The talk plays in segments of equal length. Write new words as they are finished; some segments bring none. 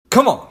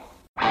Come on.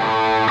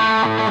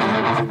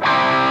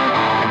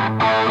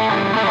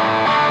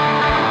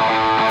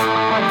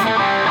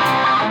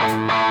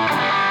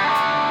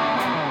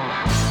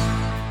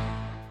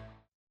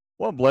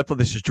 Well, Delightful,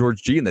 this is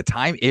George G, and the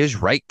time is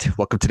right.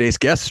 Welcome to today's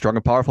guest, strong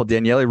and powerful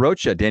Daniele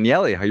Rocha.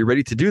 Daniele, are you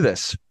ready to do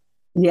this?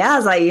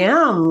 Yes, I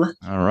am.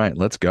 All right,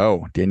 let's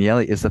go. Daniele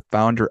is the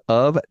founder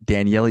of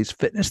Daniele's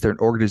Fitness. They're an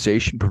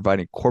organization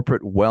providing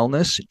corporate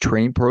wellness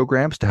training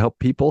programs to help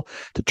people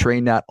to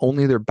train not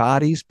only their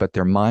bodies, but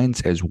their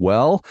minds as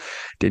well.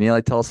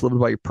 Daniele, tell us a little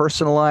bit about your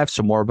personal life,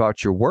 some more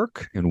about your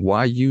work, and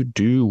why you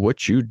do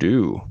what you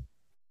do.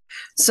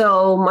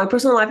 So my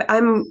personal life,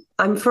 I'm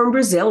from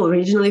Brazil,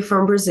 originally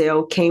from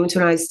Brazil, came to the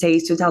United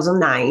States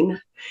 2009.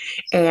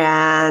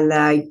 And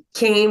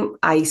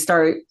I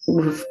started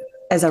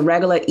as a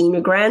regular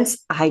immigrant.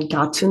 I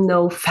got to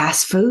know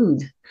fast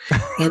food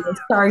and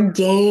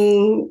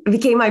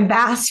became my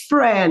best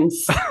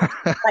friends.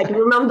 Like,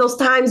 remember those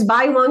times,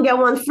 buy one, get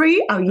one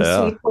free? I used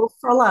to eat both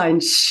for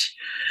lunch.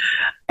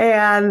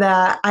 And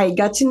I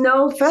got to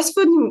know fast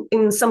food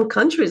in some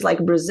countries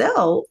like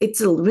Brazil,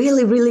 it's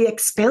really, really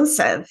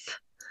expensive.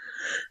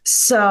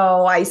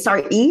 So I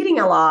started eating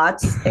a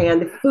lot,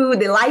 and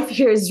the life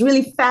here is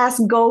really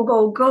fast, go,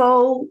 go,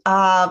 go,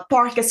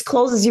 park as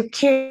close as you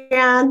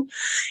can.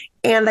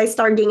 And I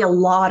started gaining a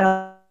lot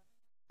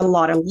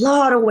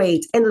of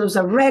weight. And there was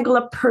a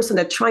regular person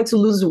that tried to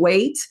lose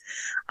weight.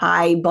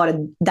 I bought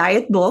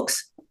diet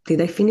books. Did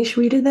I finish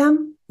reading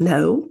them?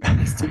 No,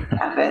 I still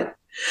have it.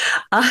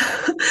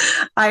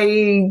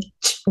 I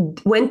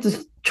went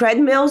to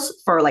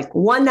treadmills for like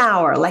 1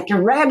 hour, like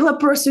a regular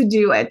person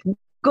do it.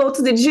 Go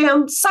to the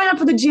gym, sign up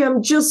for the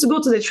gym, just to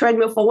go to the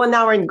treadmill for 1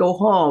 hour and go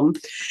home.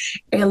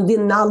 And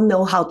did not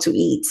know how to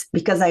eat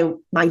because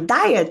my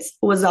diet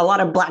was a lot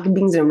of black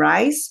beans and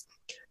rice.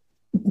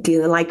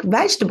 Didn't like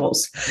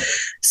vegetables.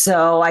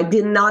 So I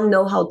did not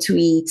know how to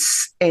eat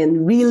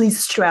and really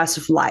stressed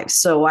with life.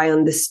 So I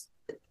understood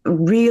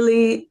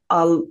really,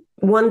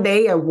 one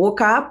day I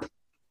woke up,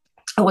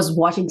 I was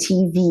watching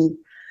TV,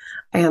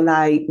 and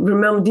I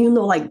remember,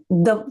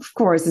 of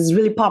course, it's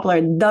really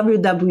popular,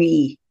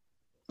 WWE.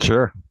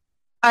 Sure.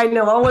 I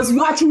know. I was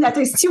watching that.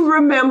 I still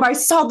remember. I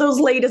saw those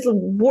ladies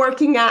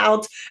working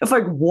out. I was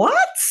like,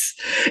 what?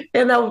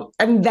 And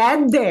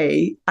that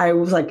day, I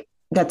was like,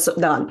 that's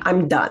done.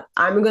 I'm done.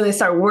 I'm going to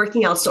start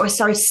working out. So I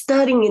started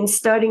studying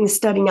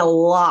a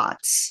lot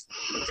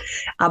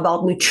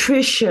about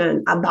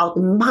nutrition, about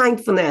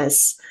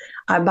mindfulness,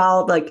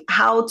 about like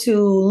how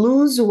to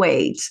lose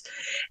weight,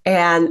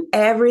 and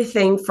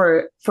everything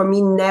for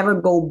me never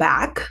go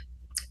back.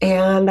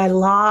 And I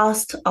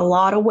lost a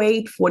lot of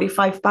weight,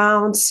 45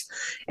 pounds,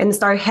 and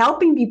started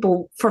helping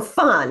people for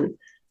fun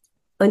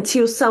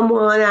until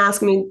someone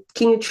asked me,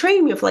 can you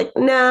train me? I was like,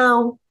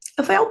 no.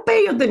 If I'll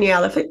pay you,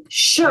 Danielle.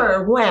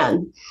 Sure,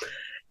 when?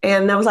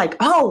 And I was like,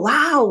 oh,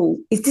 wow,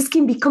 this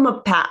can become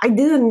a I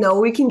didn't know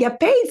we can get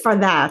paid for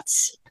that.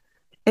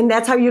 And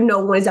that's how you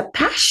know when it's a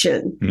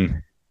passion.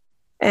 Mm.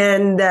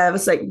 And I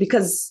was like,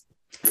 because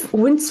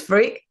when it's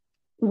free,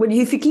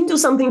 if you can do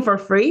something for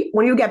free,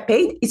 when you get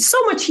paid, it's so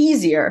much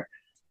easier.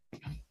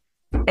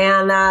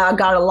 And I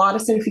got a lot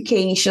of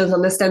certifications,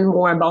 understand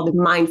more about the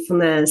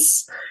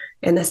mindfulness.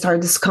 And I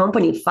started this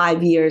company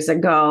 5 years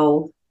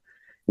ago.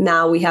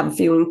 Now we have a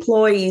few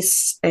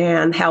employees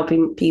and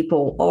helping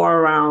people all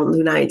around the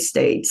United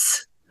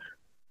States.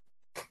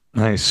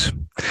 Nice.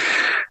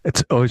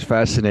 It's always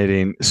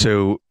fascinating.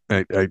 So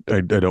I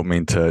don't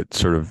mean to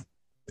sort of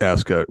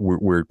ask a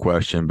weird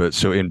question, but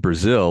so in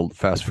Brazil,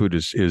 fast food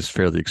is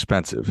fairly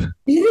expensive.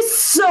 It is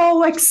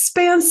so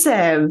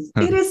expensive.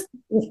 It is.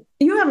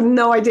 You have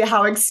no idea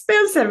how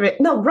expensive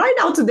it. No, right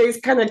now today is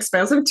kind of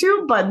expensive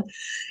too, but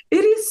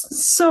it is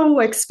so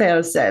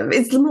expensive.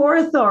 It's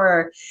more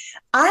thorough.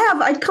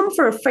 I come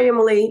from a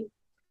family,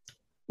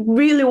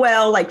 really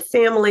well, like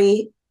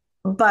family,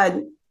 but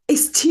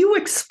it's too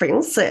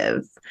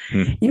expensive.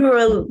 You're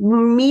a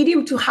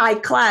medium to high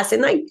class,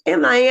 and I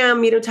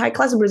am medium to high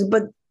class,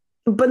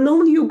 but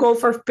normally you go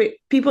for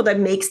people that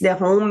makes their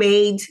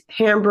homemade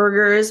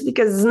hamburgers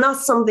because it's not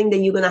something that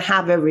you're gonna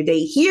have every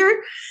day.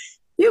 Here,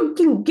 you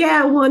can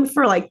get one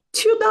for like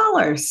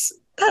 $2.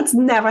 That's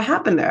never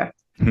happened there.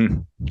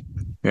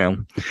 Yeah.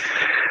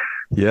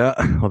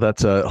 Well,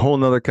 that's a whole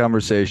nother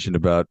conversation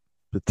about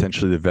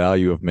potentially the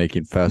value of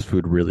making fast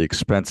food really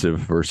expensive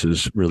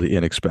versus really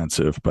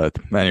inexpensive. But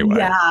anyway.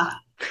 Yeah.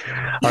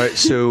 All right.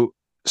 So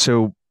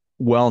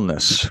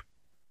wellness.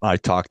 I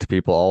talk to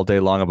people all day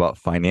long about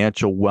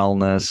financial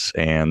wellness,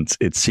 and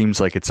it seems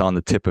like it's on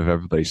the tip of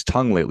everybody's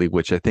tongue lately,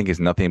 which I think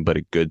is nothing but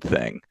a good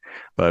thing.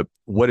 But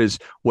what is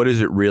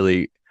it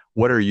really?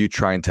 What are you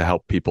trying to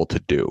help people to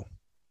do?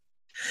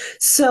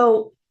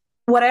 So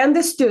what I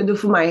understood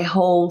with my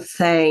whole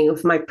thing,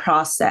 with my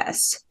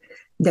process,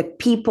 that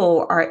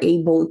people are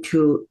able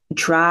to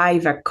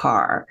drive a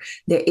car,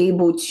 they're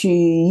able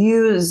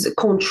to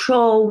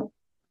control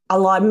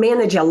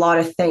manage a lot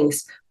of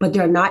things, but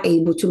they're not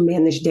able to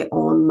manage their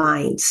own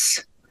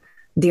minds.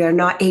 They are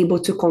not able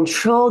to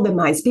control the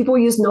minds. People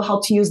know how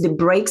to use the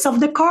brakes of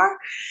the car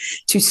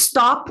to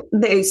stop.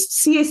 They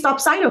see a stop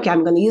sign. Okay,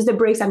 I'm going to use the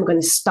brakes. I'm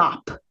going to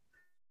stop.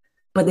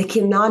 But they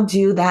cannot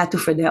do that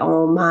for their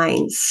own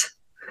minds.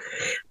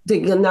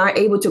 They're not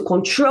able to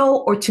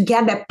control or to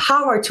get that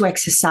power to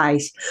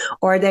exercise,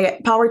 or the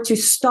power to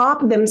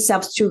stop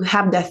themselves, to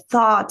have their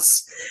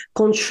thoughts,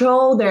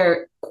 control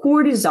their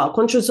cortisol,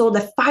 control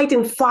the fight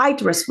and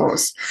flight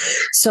response.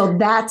 So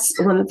that's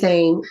one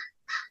thing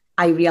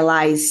I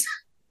realized,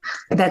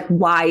 that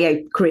why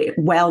I create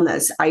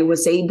wellness. I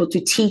was able to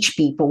teach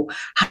people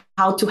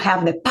how to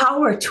have the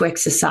power to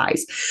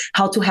exercise,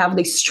 how to have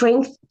the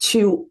strength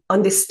to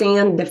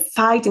understand the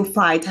fight and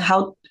flight,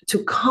 how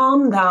to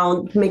calm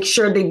down, make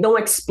sure they don't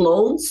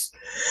explode.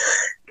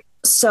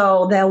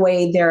 So that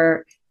way they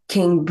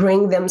can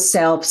bring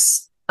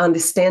themselves,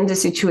 understand the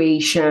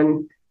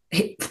situation,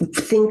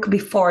 think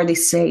before they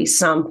say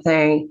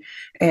something,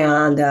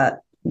 and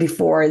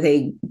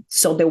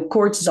so the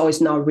cortisol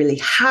is not really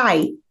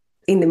high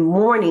in the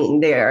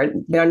morning.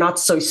 They're not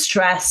so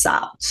stressed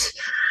out.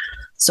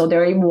 So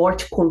they're able more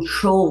to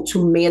control,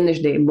 to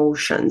manage the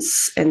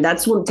emotions. And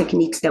that's one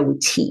techniques that we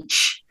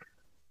teach.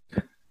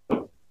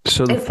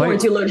 So and for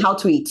you learn how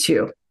to eat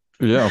too.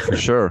 Yeah, for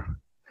sure.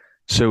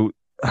 So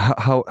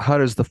how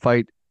does the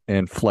fight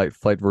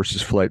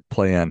versus flight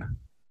play in?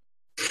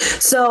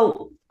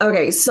 So,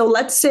 okay. So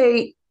let's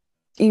say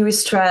you were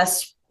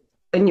stressed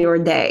in your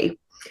day,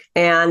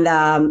 and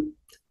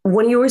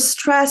when you were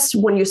stressed,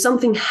 when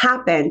something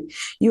happened,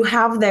 you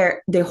have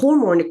the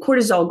hormone, the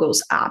cortisol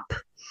goes up.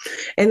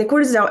 And the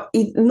cortisol,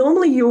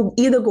 normally you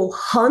either go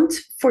hunt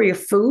for your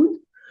food,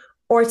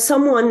 or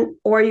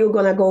you're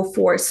going to go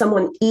for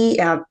someone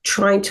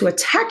trying to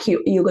attack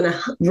you. You're going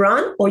to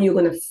run or you're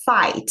going to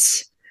fight.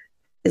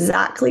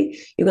 Exactly.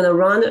 You're going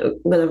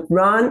to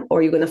run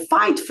or you're going to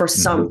fight for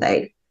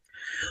something.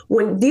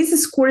 When this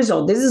is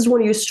cortisol, this is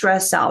when you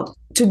stress out.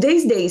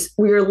 Today's days,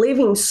 we are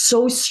living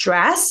so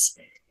stressed,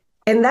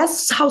 and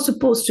that's how it's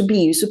supposed to be.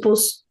 You're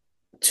supposed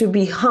to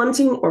be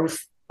hunting or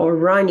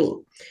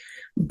running.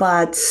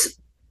 But,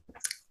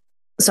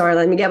 sorry,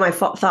 let me get my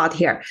thought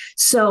here.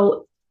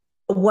 So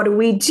what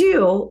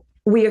do?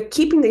 We are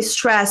keeping the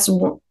stress,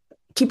 the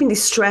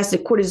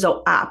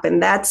cortisol up.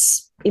 And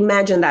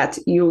imagine that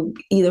you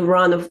either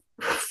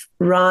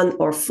run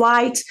or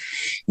flight.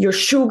 Your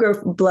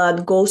sugar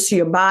blood goes to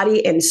your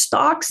body and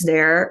stocks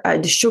there.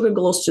 The sugar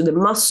goes to the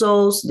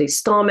muscles, the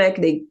stomach,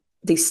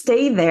 they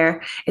stay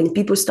there, and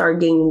people start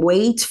gaining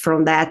weight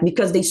from that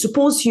because they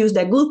supposed to use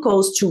that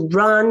glucose to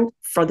run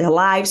for their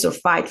lives or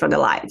fight for their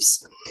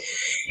lives.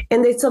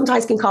 And it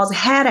sometimes can cause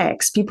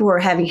headaches. People who are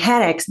having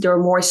headaches, they're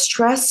more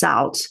stressed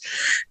out.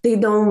 They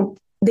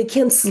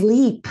can't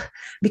sleep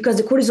because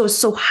the cortisol is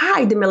so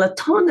high. The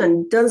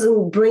melatonin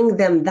doesn't bring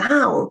them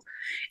down.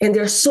 And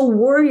they're so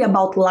worried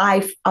about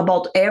life,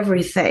 about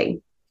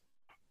everything.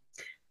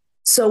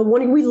 So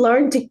when we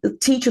learn to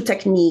teach you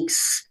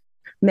techniques,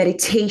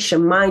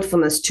 meditation,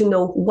 mindfulness, to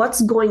know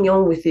what's going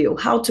on with you,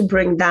 how to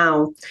bring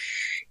down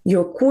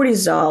your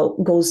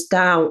cortisol goes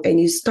down, and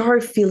you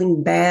start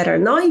feeling better,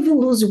 not even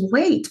lose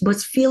weight, but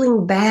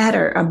feeling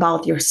better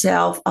about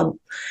yourself,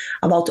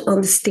 about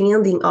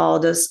understanding all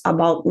this,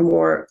 about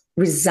more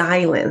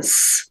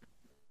resilience.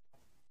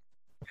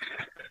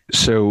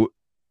 So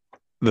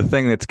the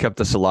thing that's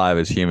kept us alive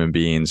as human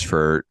beings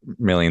for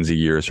millions of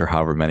years, or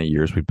however many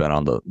years we've been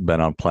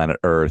on planet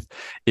Earth,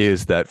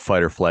 is that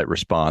fight or flight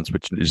response,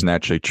 which is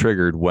naturally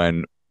triggered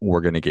when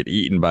we're going to get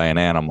eaten by an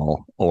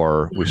animal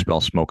or we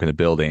smell smoke in the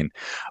building.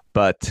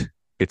 But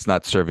it's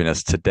not serving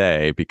us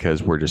today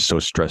because we're just so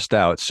stressed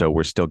out. So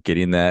we're still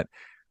getting that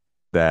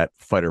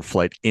fight or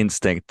flight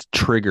instinct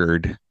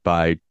triggered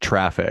by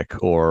traffic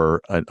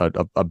or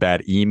a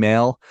bad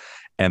email.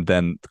 And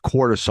then the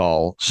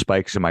cortisol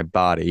spikes in my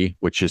body,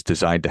 which is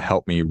designed to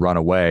help me run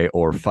away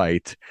or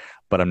fight,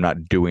 but I'm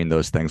not doing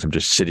those things. I'm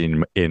just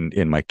sitting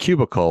in my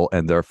cubicle,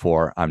 and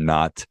therefore I'm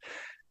not.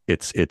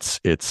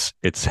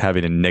 It's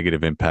having a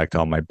negative impact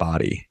on my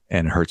body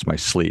and hurts my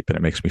sleep, and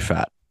it makes me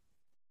fat.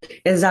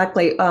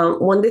 Exactly.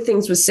 One of the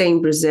things we say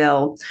in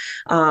Brazil,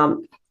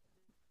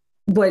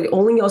 but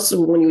only also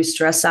when you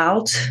stress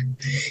out,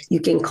 you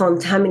can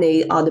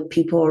contaminate other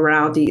people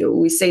around you.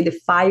 We say the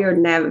fire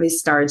never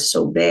starts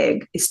so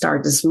big, it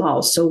starts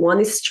small. So one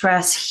is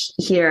stress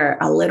here,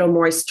 a little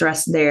more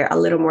stress there, a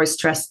little more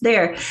stress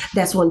there.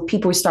 That's when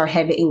people start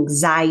having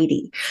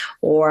anxiety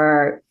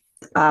or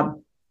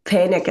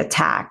panic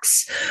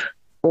attacks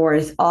or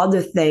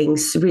other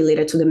things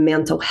related to the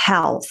mental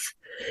health.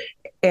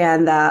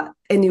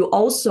 And you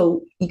also,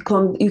 you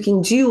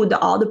can deal with the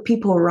other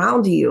people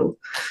around you.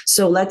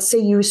 So let's say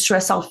you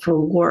stress out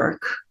from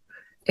work,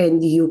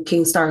 and you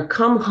can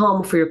come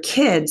home for your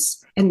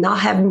kids and not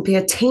having pay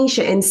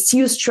attention and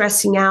still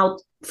stressing out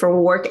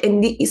from work,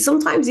 and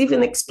sometimes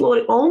even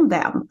explode on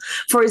them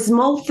for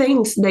small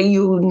things that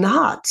you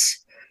not,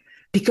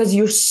 because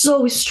you're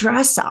so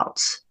stressed out.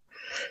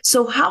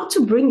 So how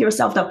to bring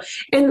yourself down?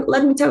 And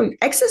let me tell you,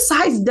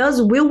 exercise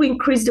will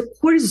increase the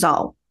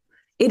cortisol.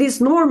 It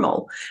is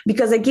normal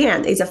because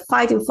again, it's a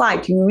fight and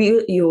flight.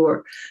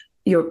 Your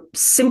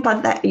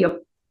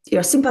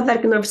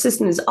sympathetic nervous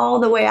system is all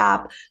the way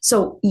up.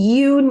 So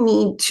you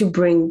need to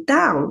bring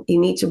down, you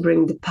need to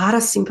bring the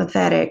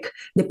parasympathetic.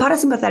 The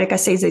parasympathetic, I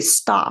say, is a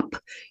stop.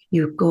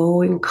 You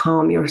go and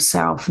calm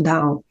yourself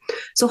down.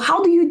 So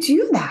how do you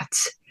do that?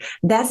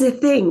 That's the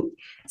thing.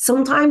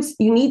 Sometimes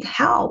you need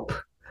help.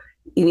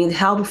 You need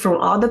help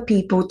from other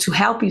people to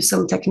help you,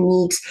 some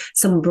techniques,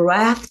 some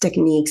breath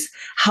techniques,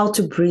 how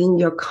to bring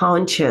your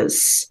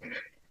conscious.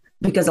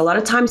 Because a lot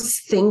of times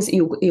things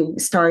you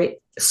start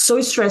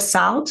so stressed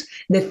out,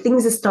 the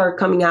things that start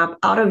coming up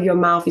out of your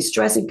mouth is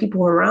stressing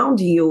people around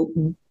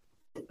you,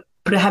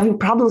 having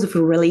problems with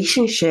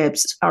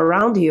relationships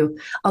around you,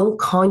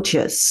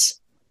 unconscious.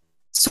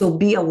 So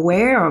be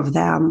aware of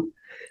them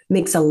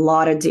makes a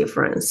lot of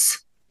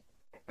difference.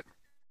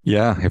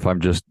 Yeah, if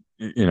I'm just,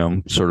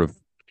 sort of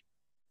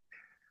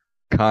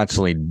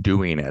constantly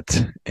doing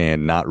it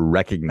and not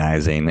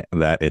recognizing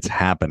that it's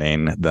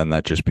happening, then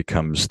that just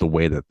becomes the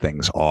way that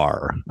things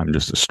are. I'm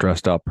just a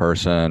stressed out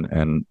person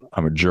and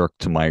I'm a jerk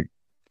to my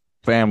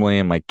family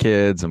and my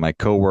kids and my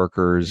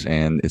coworkers.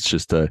 And it's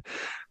just a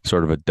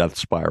sort of a death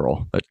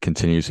spiral that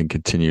continues and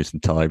continues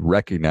until I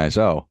recognize,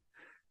 oh,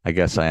 I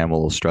guess I am a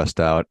little stressed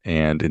out.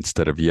 And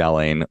instead of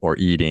yelling or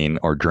eating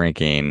or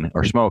drinking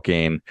or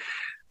smoking,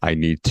 I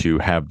need to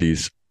have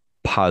these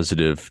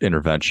positive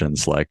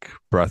interventions like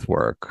breath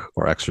work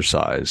or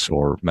exercise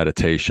or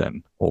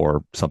meditation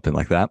or something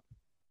like that?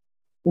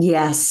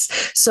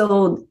 Yes.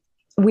 So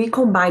we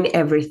combine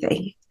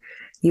everything.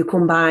 You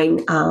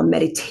combine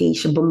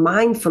meditation, but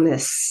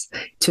mindfulness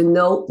to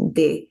know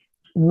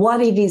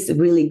what it is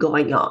really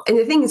going on. And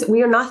the thing is,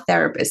 we are not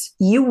therapists.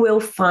 You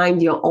will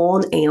find your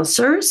own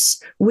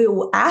answers. We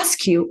will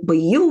ask you, but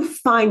you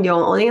find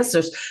your own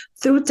answers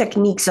through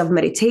techniques of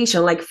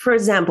meditation. Like, for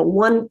example,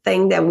 one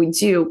thing that we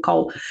do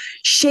called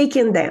shake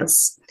and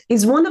dance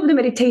is one of the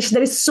meditation.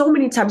 There is so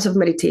many types of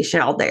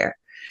meditation out there.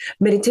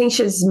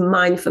 Meditation is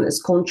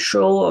mindfulness,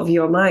 control of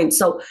your mind.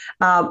 So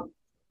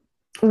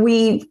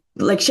we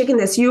like shaking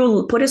this,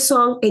 you put a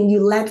song and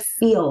you let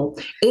feel.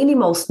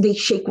 Animals, they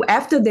shake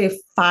after they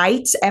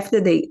fight, after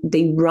they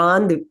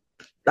run,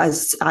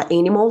 as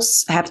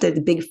animals after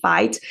the big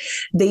fight,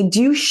 they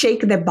do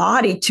shake their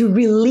body to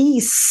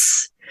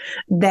release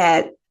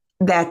that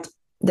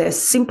the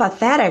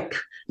sympathetic,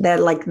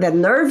 that like the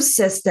nerve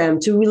system,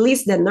 to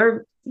release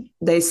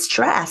the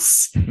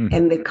stress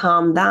and they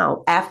calm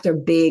down after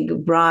big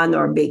run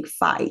or big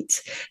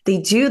fight. They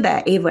do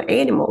that, even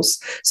animals.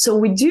 So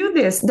we do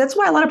this. That's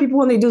why a lot of people,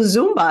 when they do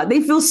Zumba,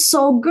 they feel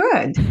so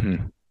good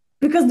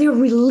because they're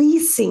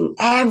releasing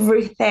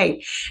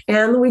everything.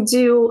 And we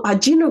do a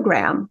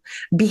genogram,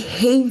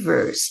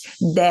 behaviors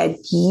that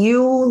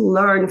you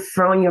learn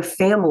from your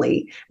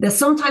family that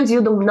sometimes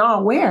you're not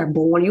aware,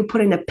 but when you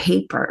put in a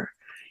paper,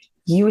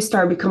 you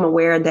start become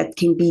aware that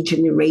can be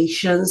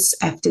generations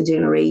after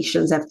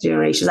generations after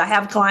generations. I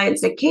have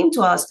clients that came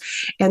to us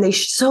and they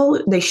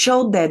showed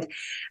that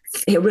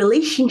a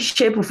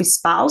relationship with a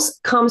spouse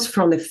comes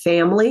from the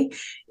family,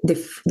 the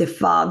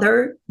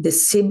father, the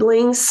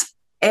siblings,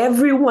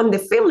 everyone, the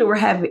family were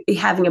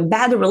having a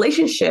bad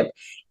relationship.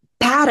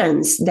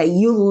 Patterns that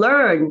you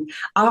learn,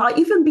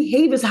 even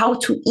behaviors, how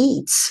to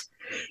eat.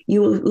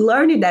 You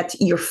learn that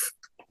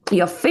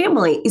your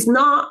family is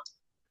not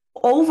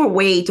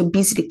overweight,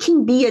 obesity,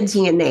 can be a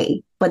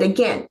DNA, but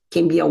again,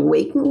 can be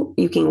awakened.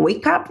 You can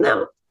wake up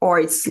now,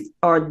 or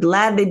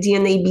let the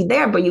DNA be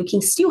there, but you can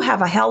still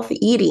have a healthy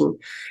eating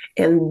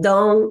and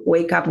don't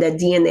wake up that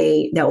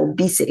DNA, the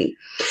obesity.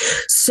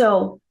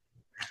 So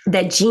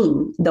that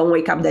gene, don't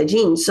wake up that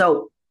gene.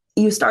 So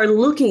you start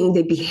looking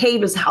the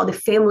behaviors, how the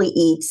family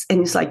eats,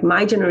 and it's like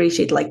my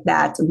generation ate like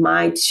that,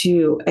 my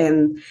two,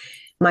 and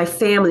my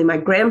family, my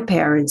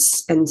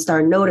grandparents, and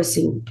start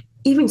noticing.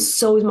 Even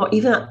so small,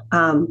 even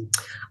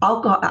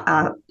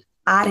alcohol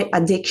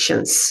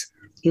addictions,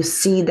 you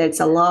see that's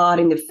a lot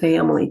in the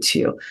family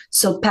too.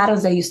 So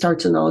patterns that you start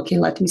to know, okay,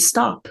 let me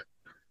stop.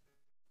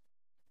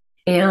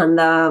 And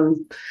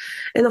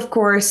of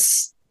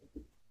course,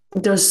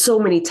 there's so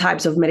many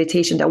types of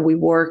meditation that we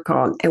work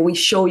on, and we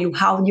show you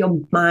how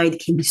your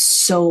mind can be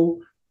so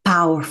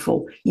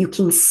powerful. You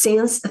can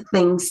sense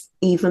things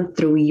even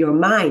through your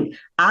mind.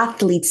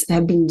 Athletes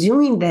have been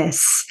doing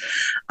this.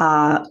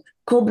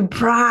 Kobe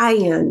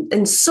Bryant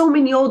and so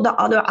many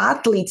other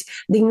athletes,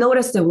 they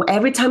notice that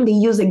every time they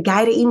use a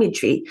guided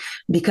imagery,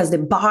 because the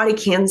body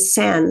can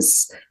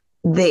sense,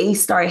 they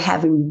start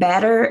having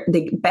better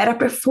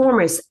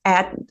performance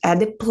at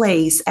the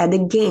place, at the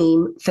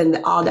game than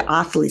the other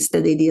athletes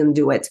that they didn't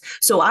do it.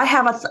 So I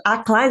have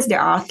our clients, they're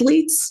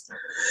athletes.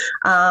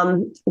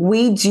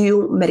 We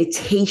do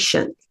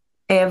meditation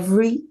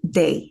every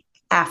day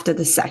after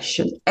the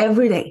session,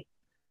 every day,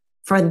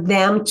 for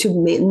them to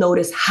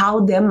notice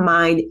how their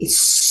mind is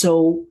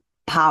so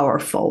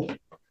powerful.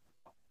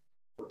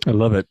 I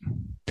love it.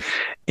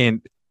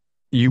 And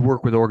you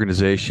work with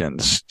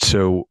organizations.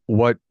 So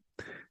what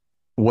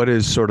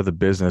is sort of the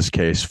business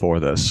case for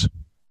this?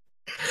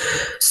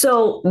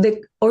 So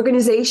the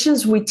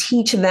organizations, we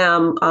teach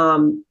them,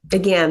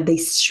 again, they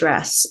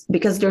stress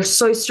because they're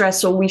so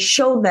stressed. So we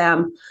show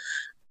them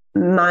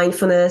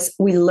mindfulness.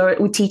 We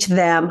teach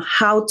them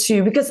how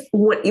to, because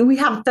we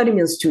have 30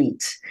 minutes to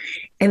eat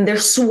and they're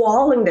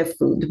swallowing their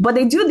food, but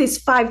they do this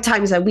 5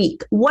 times a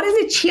week. What is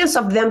the chance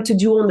of them to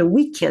do on the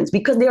weekends?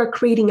 Because they are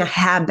creating a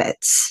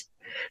habit,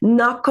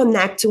 not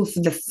connect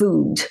with the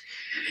food.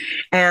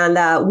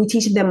 And we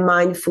teach them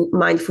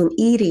mindful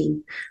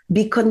eating,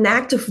 be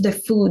connected with the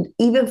food,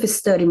 even if it's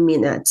 30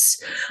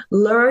 minutes.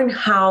 Learn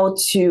how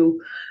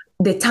to,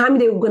 the time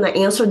they're going to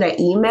answer the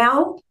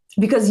email,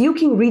 because you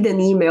can read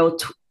an email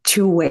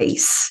two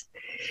ways.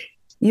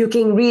 You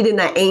can read in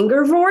an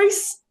anger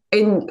voice,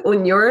 and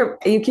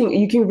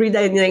you can read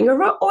that in an anger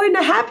voice or in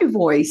a happy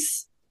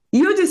voice.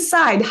 You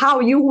decide how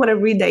you want to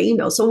read the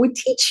email. So we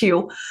teach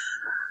you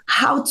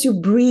how to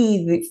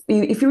breathe.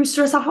 If you're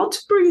stressed out, how to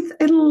breathe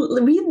and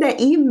read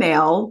the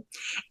email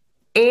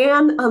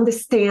and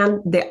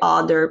understand the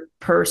other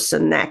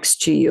person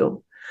next to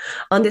you.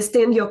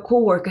 Understand your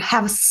coworker,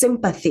 have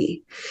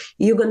sympathy.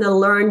 You're going to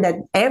learn that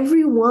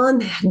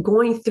everyone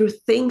going through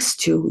things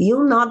too.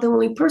 You're not the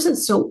only person.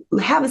 So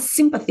have a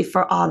sympathy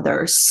for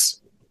others.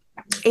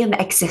 And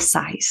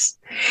exercise.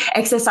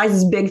 Exercise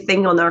is a big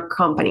thing on our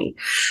company.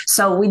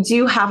 So we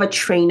do have a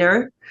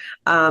trainer.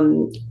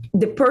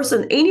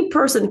 Any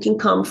person can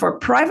come for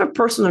private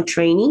personal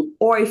training,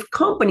 or if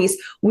companies,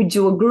 we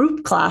do a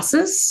group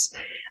classes.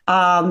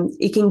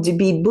 It can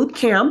be boot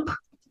camp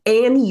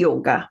and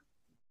yoga.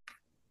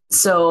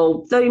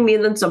 So 30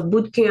 minutes of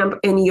boot camp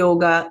and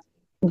yoga.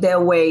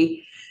 That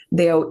way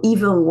they're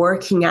even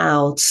working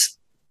out,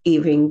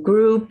 even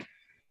group,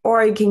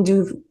 or you can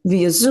do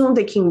via Zoom.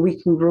 We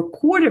can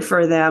record it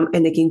for them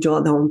and they can do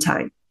it their own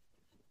time.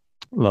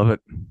 Love it.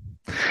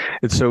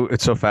 It's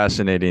so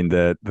fascinating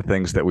that the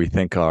things that we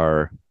think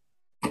that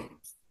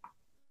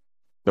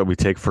we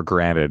take for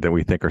granted, that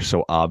we think are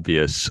so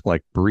obvious,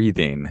 like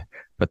breathing,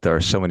 but there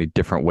are so many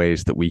different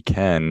ways that we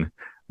can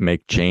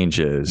make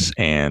changes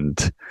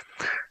and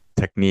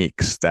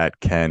techniques that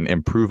can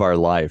improve our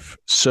life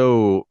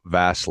so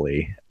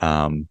vastly.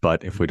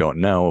 But if we don't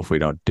know, if we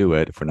don't do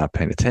it, if we're not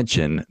paying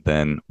attention,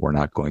 then we're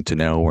not going to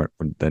know.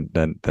 Then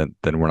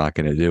we're not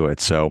going to do it.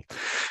 So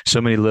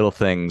many little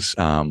things,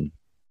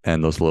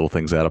 and those little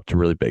things add up to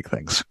really big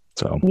things.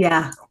 So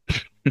yeah,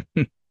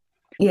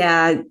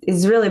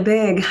 it's really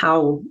big.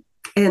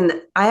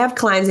 And I have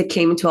clients that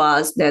came to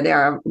us that they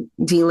are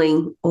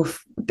dealing with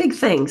big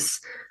things: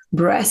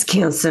 breast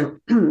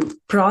cancer,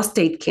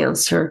 prostate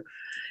cancer.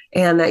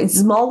 And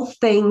small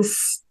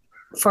things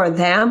for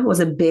them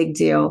was a big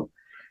deal.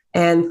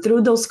 And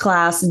through those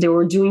classes, they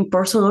were doing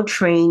personal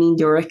training,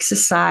 they were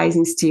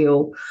exercising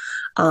still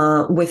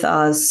with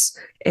us.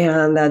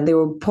 And they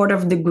were part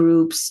of the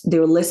groups. They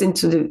were listening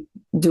to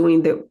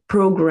doing the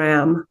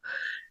program.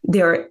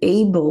 They are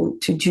able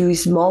to do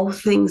small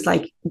things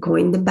like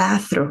going in the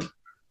bathroom.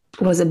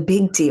 It was a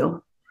big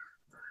deal.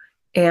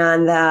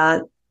 And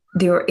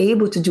they were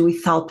able to do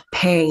without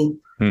pain,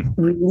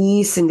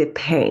 releasing the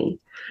pain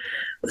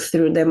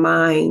through the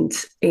mind,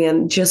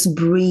 and just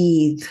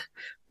breathe,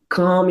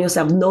 calm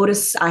yourself.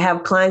 Notice I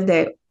have clients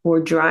that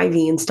were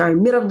driving and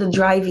started middle of the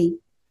driving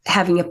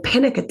having a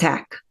panic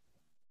attack,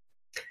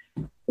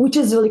 which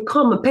is really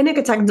common. Panic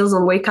attack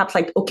doesn't wake up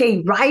like,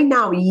 okay, right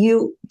now,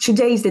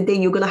 today is the day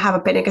you're going to have a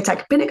panic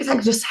attack. Panic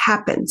attack just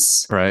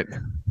happens. Right.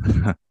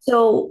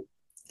 So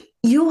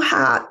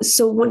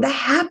when that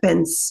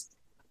happens,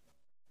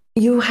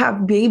 you have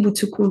to be able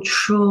to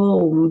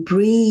control,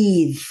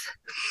 breathe,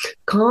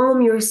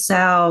 calm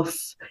yourself.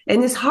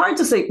 And it's hard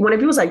to say when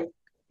people say,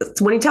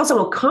 when you tell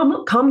someone,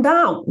 calm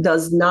down,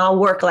 does not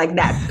work like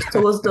that. So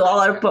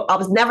I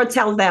was never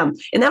tell them,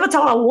 and never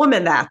tell a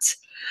woman that.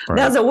 Right.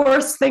 That's the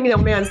worst thing a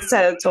man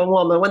said to a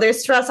woman. When they're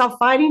stressed out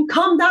fighting,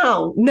 calm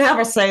down.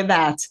 Never say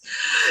that.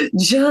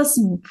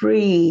 Just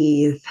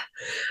breathe.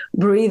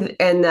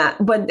 And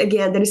but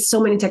again, there is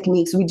so many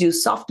techniques. We do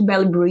soft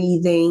belly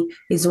breathing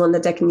is one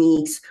of the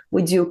techniques.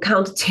 We do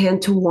count 10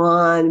 to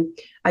 1,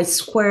 a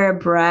square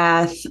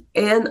breath,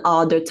 and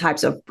other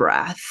types of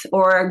breath,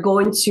 or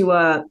going to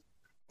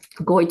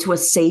a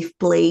safe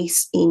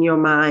place in your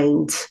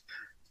mind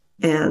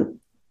and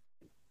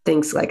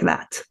things like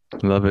that.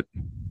 Love it.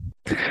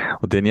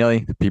 Well, Daniele,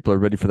 the people are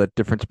ready for that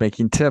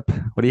difference-making tip.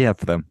 What do you have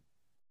for them?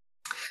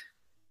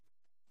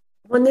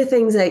 One of the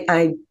things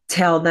I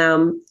tell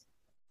them,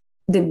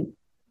 the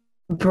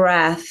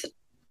breath.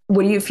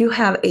 If you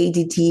have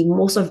ADD,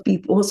 most of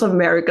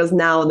Americans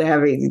now, they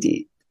have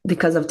ADD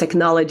because of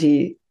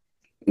technology.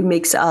 It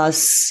makes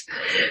us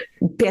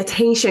pay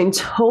attention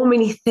to so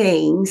many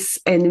things,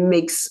 and it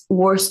makes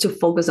worse to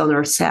focus on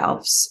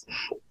ourselves.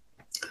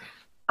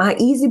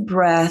 An easy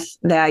breath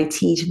that I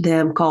teach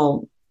them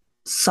called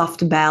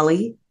soft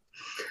belly.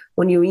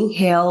 When you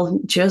inhale,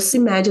 just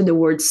imagine the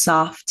word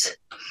soft.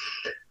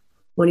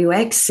 When you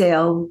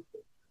exhale,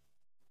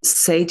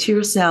 say to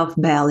yourself,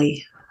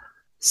 belly,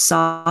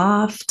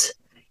 soft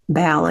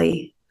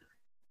belly.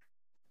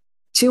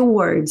 2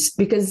 words,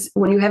 because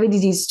when you have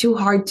ADD, it's too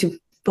hard to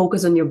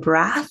focus on your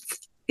breath.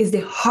 is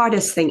the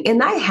hardest thing.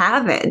 And I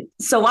have it.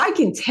 So I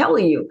can tell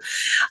you.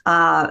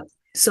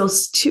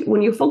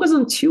 When you focus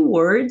on 2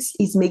 words,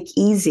 it's make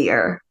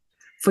easier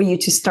for you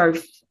to start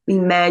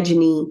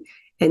imagining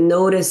and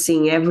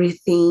noticing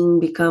everything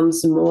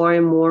becomes more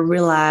and more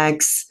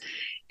relaxed,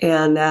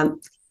 and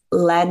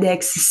let the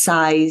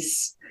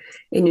exercise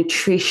and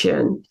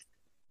nutrition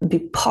be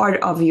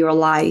part of your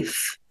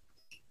life.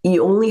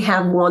 You only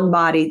have one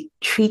body.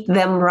 Treat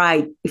them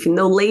right. If you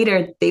know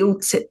later, they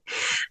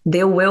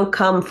will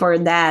come for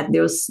that.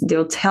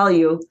 They'll tell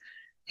you,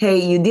 hey,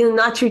 you did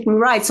not treat me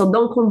right, so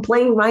don't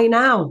complain right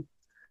now.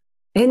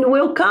 And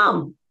will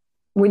come.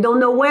 We don't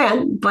know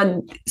when,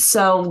 but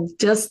so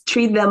just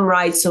treat them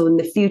right, so in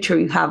the future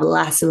you have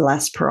less and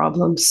less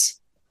problems.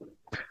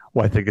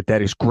 Well, I think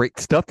that is great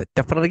stuff. That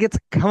definitely gets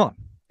it. Come on.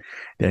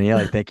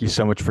 Daniele, thank you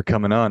so much for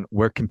coming on.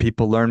 Where can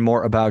people learn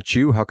more about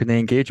you? How can they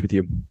engage with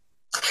you?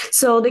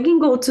 So they can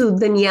go to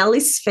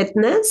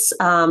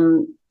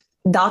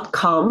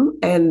DanielesFitness.com,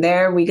 and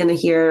there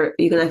you're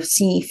gonna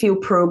see a few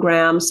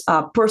programs,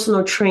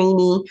 personal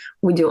training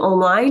we do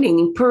online and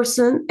in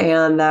person,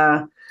 and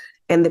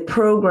the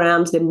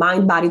programs, the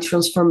mind body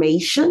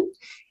transformation.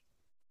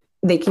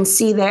 They can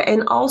see there,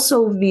 and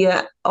also we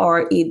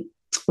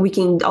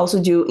can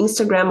also do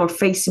Instagram or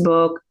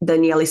Facebook,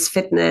 Daniele's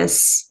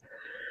Fitness,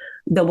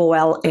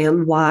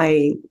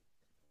 LLNY,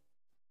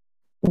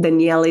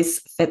 Daniele's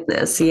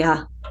Fitness.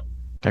 Yeah.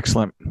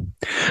 Excellent.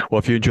 Well,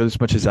 if you enjoyed this as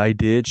much as I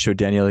did, show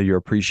Daniele your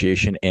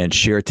appreciation and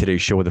share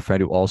today's show with a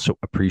friend who also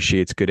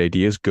appreciates good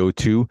ideas. Go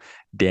to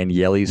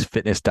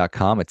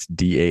DanielesFitness.com. It's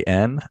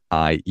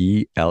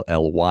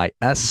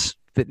DANIELLYS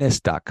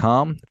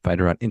fitness.com.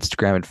 Find her on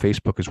Instagram and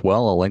Facebook as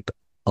well. I'll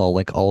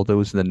link all of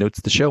those in the notes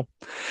of the show.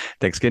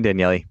 Thanks again,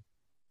 Daniele.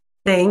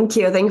 Thank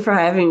you. Thank you for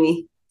having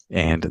me.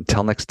 And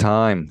until next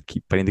time,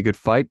 keep fighting the good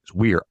fight.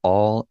 We are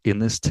all in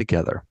this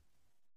together.